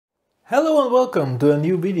Hello and welcome to a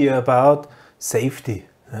new video about safety.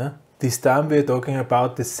 This time we are talking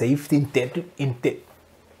about the safety integrity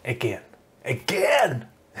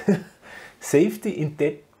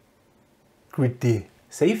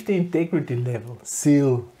safety integrity level,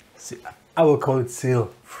 SIL. I will call it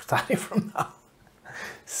SIL starting from now.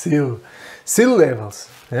 SIL levels.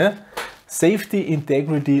 Safety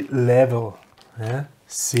integrity level.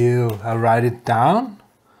 SIL. I'll write it down.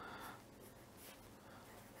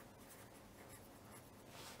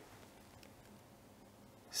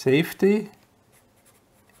 Safety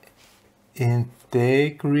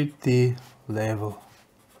integrity level.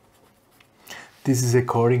 This is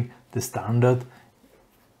according the standard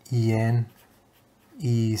EN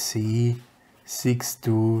EC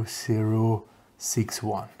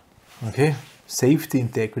 62061. Okay, safety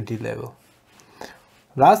integrity level.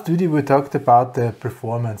 Last video we talked about the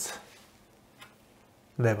performance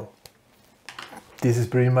level. This is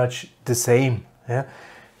pretty much the same.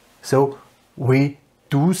 So we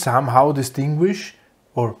do somehow distinguish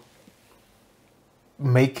or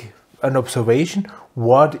make an observation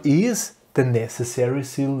what is the necessary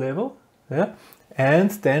SIL level,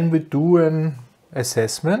 and then we do an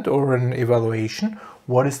assessment or an evaluation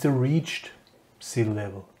what is the reached SIL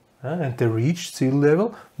level, and the reached SIL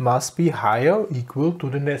level must be higher or equal to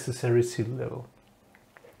the necessary SIL level.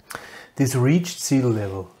 This reached SIL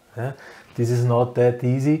level, this is not that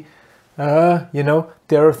easy.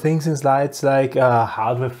 There are things in slides like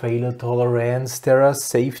hardware failure tolerance, there are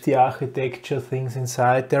safety architecture things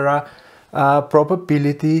inside, there are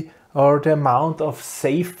probability or the amount of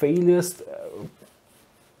safe failures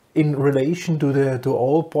in relation to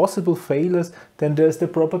all possible failures. Then there's the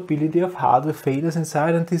probability of hardware failures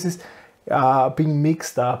inside, and this is being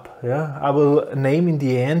mixed up. I will name in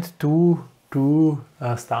the end two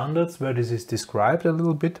standards where this is described a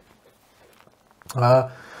little bit.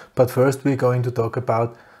 But first we're going to talk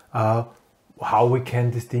about how we can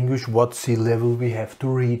distinguish what SIL level we have to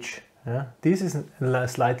reach. This is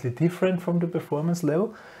slightly different from the performance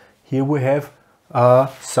level. Here we have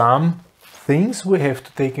some things we have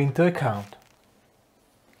to take into account.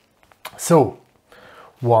 So,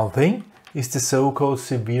 one thing is the so-called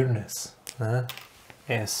severeness.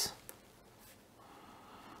 S.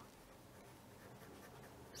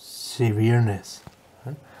 Severeness.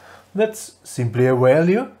 That's simply a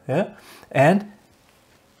value, and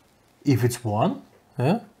if it's 1,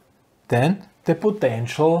 then the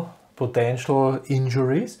potential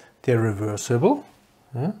injuries, they're reversible.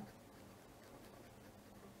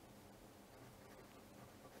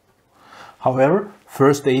 However,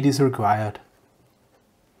 first aid is required.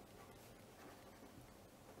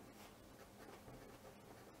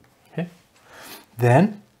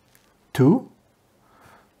 Then 2,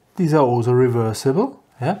 these are also reversible.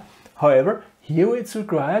 However, here it's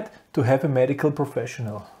required to have a medical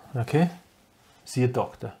professional, see a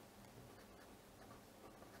doctor.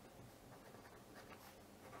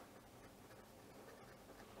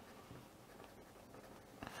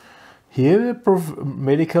 Here a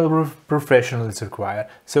medical professional is required.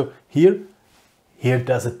 So here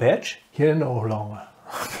does a patch, here no longer.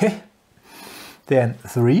 Then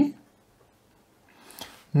 3,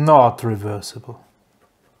 not reversible.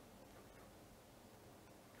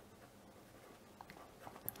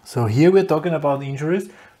 So here we're talking about injuries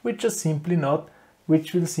which will simply not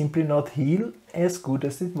heal as good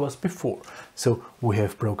as it was before. So we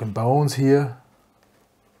have broken bones here.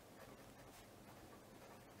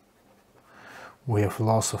 We have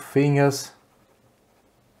loss of fingers.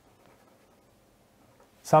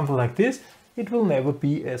 Something like this, it will never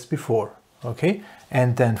be as before.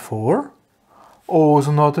 And then 4,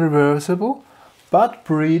 also not reversible, but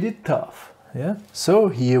pretty tough. So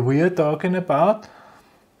here we are talking about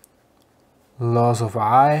loss of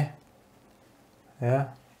eye,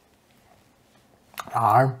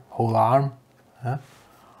 arm, whole arm,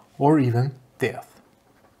 or even death.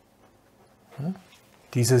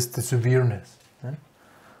 This is the severeness.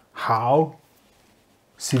 How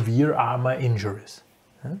severe are my injuries?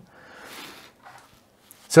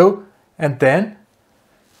 So, and then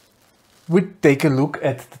we take a look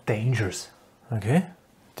at the dangers.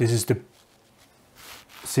 This is the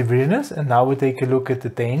severeness, and now we take a look at the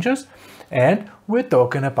dangers. And we're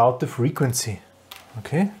talking about the frequency,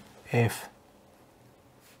 F.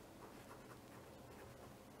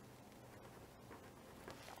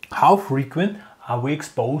 How frequent are we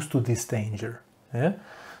exposed to this danger?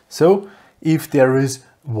 So if there is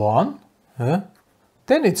 1, then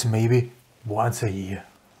it's maybe once a year.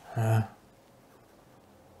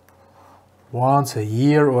 Once a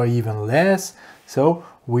year or even less. So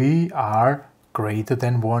we are greater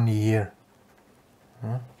than 1 year.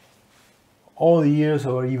 all years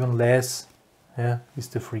or even less, yeah, is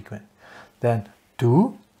the frequent. Then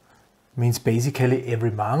 2 means basically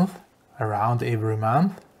every month, around every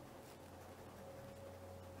month.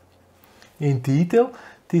 In detail,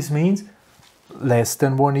 this means less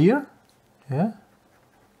than 1 year, yeah,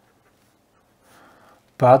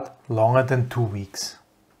 but longer than 2 weeks.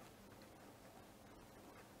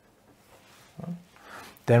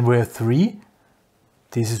 Then we have 3.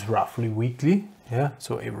 This is roughly weekly, yeah,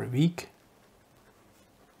 so every week.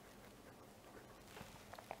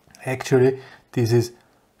 Actually, this is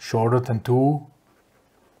shorter than 2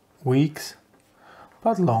 weeks,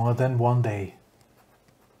 but longer than 1 day.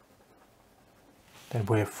 Then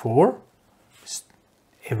we have 4,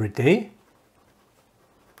 every day.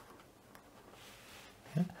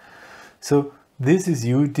 Yeah. So this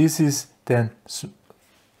is then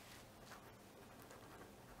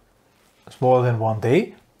smaller than 1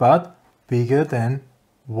 day, but bigger than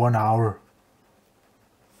 1 hour.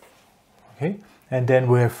 Okay, and then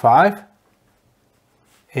we have 5,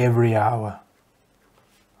 every hour,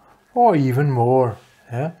 or even more.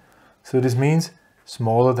 Yeah, so this means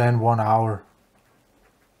smaller than 1 hour.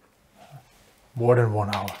 More than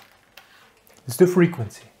 1 hour. It's the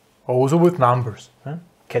frequency, also with numbers,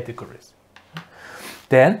 categories.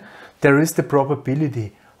 Then there is the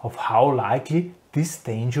probability of how likely this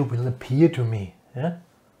danger will appear to me. Yeah?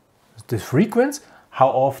 The frequency, how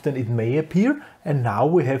often it may appear, and now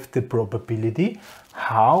we have the probability,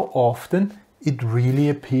 how often it really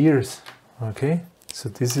appears. Okay, so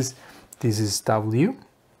this is W,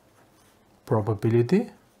 probability.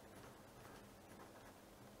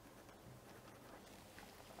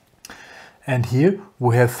 And here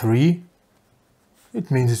we have 3, it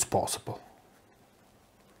means it's possible.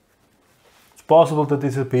 It's possible that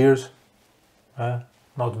this appears,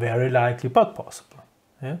 not very likely, but possible.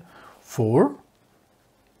 Yeah? 4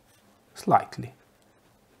 is likely.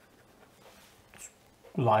 It's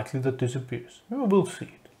likely that this appears. We will see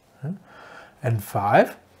it. Yeah? And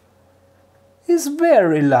 5 is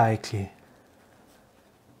very likely.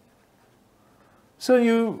 So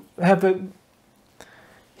you have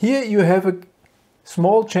here you have a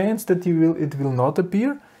small chance that it will not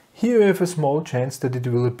appear. Here you have a small chance that it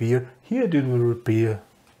will appear. Here it will appear.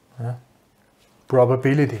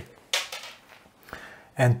 Probability.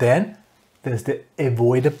 And then there's the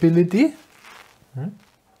avoidability.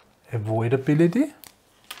 Avoidability.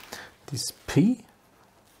 This P.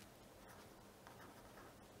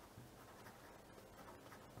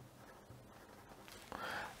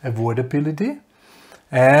 Avoidability.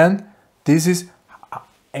 And this is,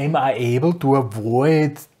 am I able to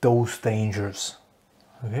avoid those dangers?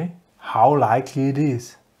 Okay, how likely it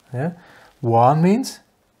is. Yeah, 1 means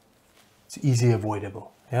it's easy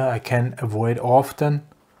avoidable. Yeah, I can avoid often.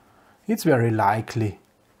 It's very likely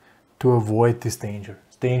to avoid this danger.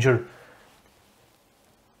 Danger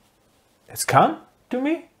has come to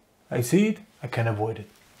me. I see it. I can avoid it.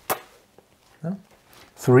 Yeah?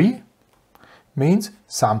 3 means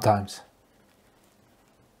sometimes.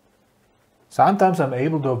 Sometimes I'm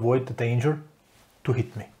able to avoid the danger to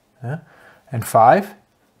hit me. Yeah? And 5,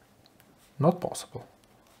 not possible.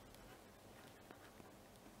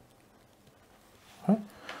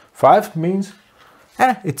 5 means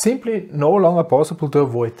it's simply no longer possible to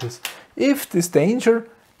avoid this. If this danger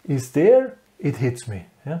is there, it hits me.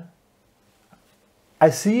 Yeah?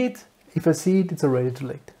 I see it. If I see it, it's already too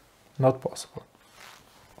late. Not possible.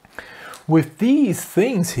 With these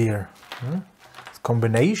things here,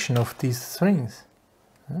 combination of these things,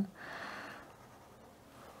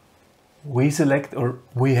 we select, or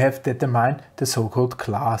we have determined the so-called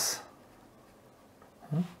class.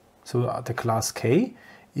 So the class K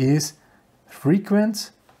is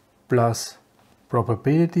frequency plus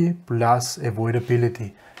probability plus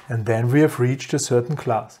avoidability, and then we have reached a certain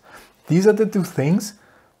class. These are the two things.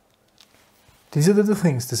 These are the two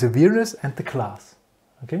things: the severeness and the class.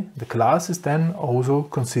 Okay, the class is then also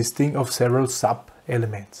consisting of several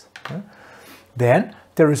sub-elements. Then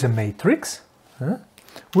there is a matrix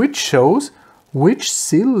which shows which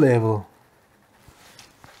SIL level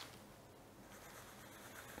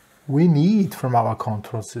we need from our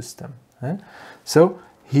control system. So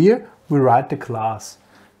here we write the class.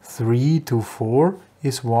 3 to 4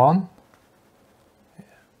 is one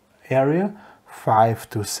area, 5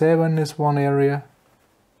 to 7 is one area,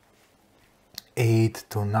 8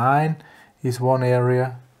 to 9 is one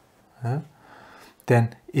area,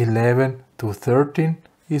 then 11 to 13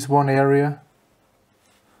 is one area,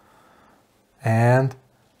 and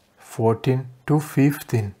 14 to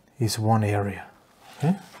 15 is one area.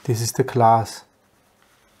 This is the class.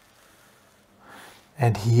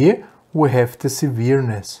 And here we have the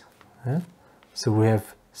severeness. So we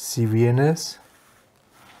have severeness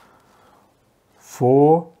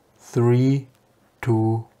 4, 3,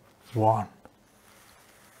 2, 1.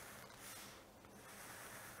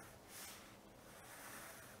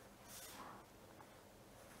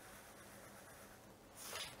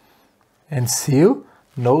 And SIL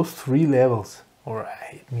knows 3 levels, or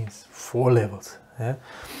it means 4 levels. Yeah?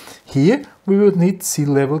 Here we would need SIL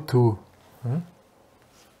level 2.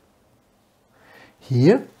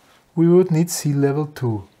 Here we would need SIL level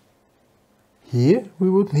 2. Here we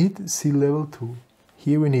would need SIL level 2.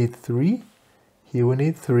 Here we need 3. Here we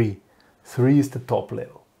need 3. 3 is the top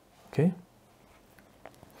level. Okay.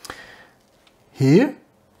 Here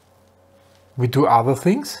we do other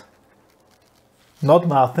things. Not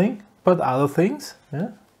nothing, but other things.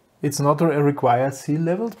 Yeah? It's not a required SIL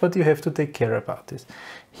level, but you have to take care about this.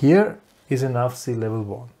 Here is enough SIL level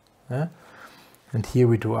 1. Yeah? And here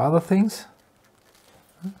we do other things.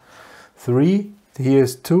 3, here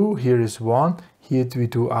is 2, here is 1, here we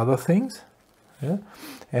do other things. Yeah?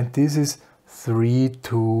 And this is 3,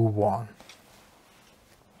 2, 1.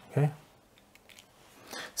 Okay?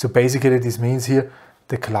 So basically this means here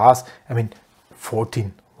the class,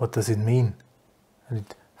 14, what does it mean?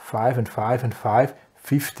 5 and 5 and 5,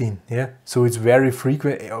 15. Yeah? So it's very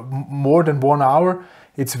frequent, more than 1 hour,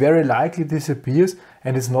 it's very likely disappears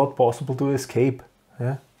and it's not possible to escape.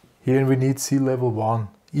 Yeah? Here we need SIL level 1,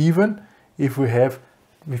 even if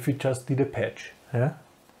we just did a patch. Yeah?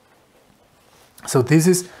 So this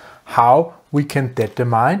is how we can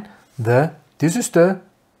determine this is the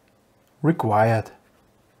required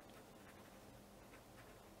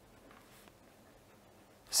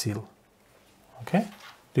SIL. Okay?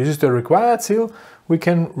 This is the required SIL we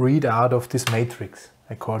can read out of this matrix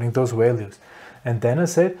according to those values. And then I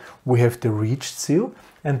said we have the reached SIL,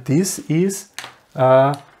 and this is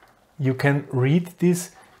you can read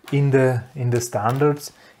this in the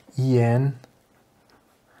standards EN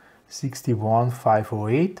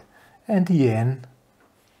 61508 and EN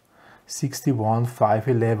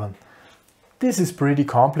 61511. This is pretty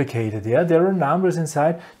complicated. Yeah, there are numbers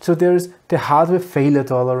inside. So there's the hardware failure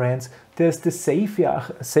tolerance. There's the safety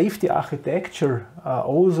architecture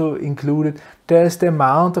also included. There's the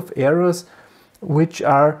amount of errors which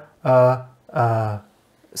are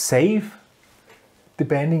safe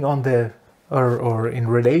depending on the or in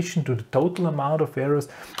relation to the total amount of errors.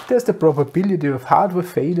 There's the probability of hardware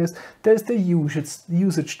failures. There's the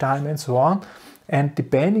usage time and so on. And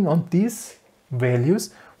depending on these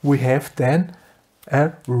values, we have then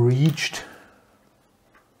a reached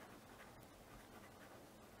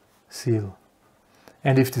SIL.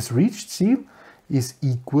 And if this reached SIL is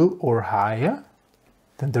equal or higher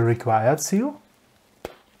than the required SIL,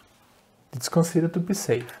 it's considered to be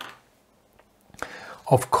safe.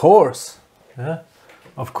 Of course,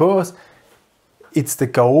 it's the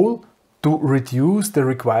goal to reduce the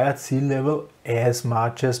required SIL level as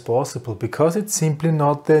much as possible, because it's simply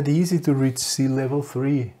not that easy to reach SIL level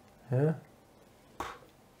 3. Yeah?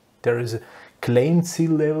 There is a claimed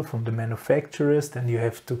SIL level from the manufacturers, then you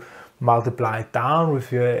have to multiply it down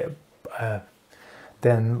with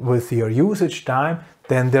your usage time.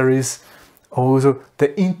 Then there is also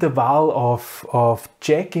the interval of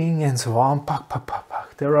checking and so on.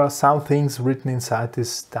 There are some things written inside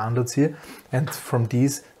these standards here, and from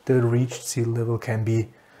these the reached SIL level can be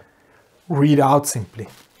read out simply.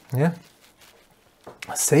 Yeah.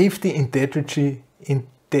 Safety integrity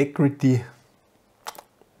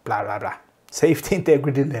blah blah blah. Safety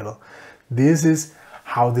integrity level. This is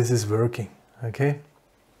how this is working. Okay.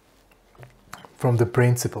 From the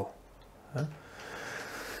principle.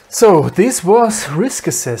 So this was risk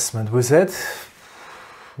assessment. We said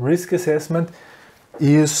risk assessment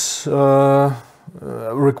is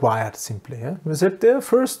required simply. Yeah? We said the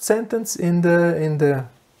first sentence in the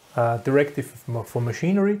directive for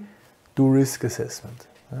machinery, do risk assessment.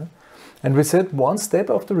 Yeah? And we said one step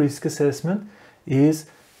of the risk assessment is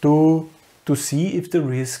to see if the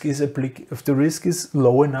risk is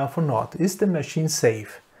low enough or not. Is the machine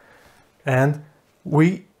safe? And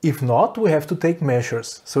if not, we have to take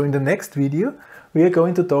measures. So in the next video, we are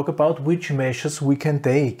going to talk about which measures we can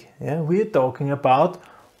take. Yeah? We are talking about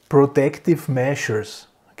protective measures.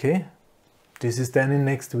 Okay? This is then in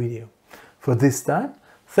next video. For this time,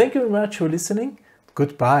 thank you very much for listening.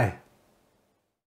 Goodbye.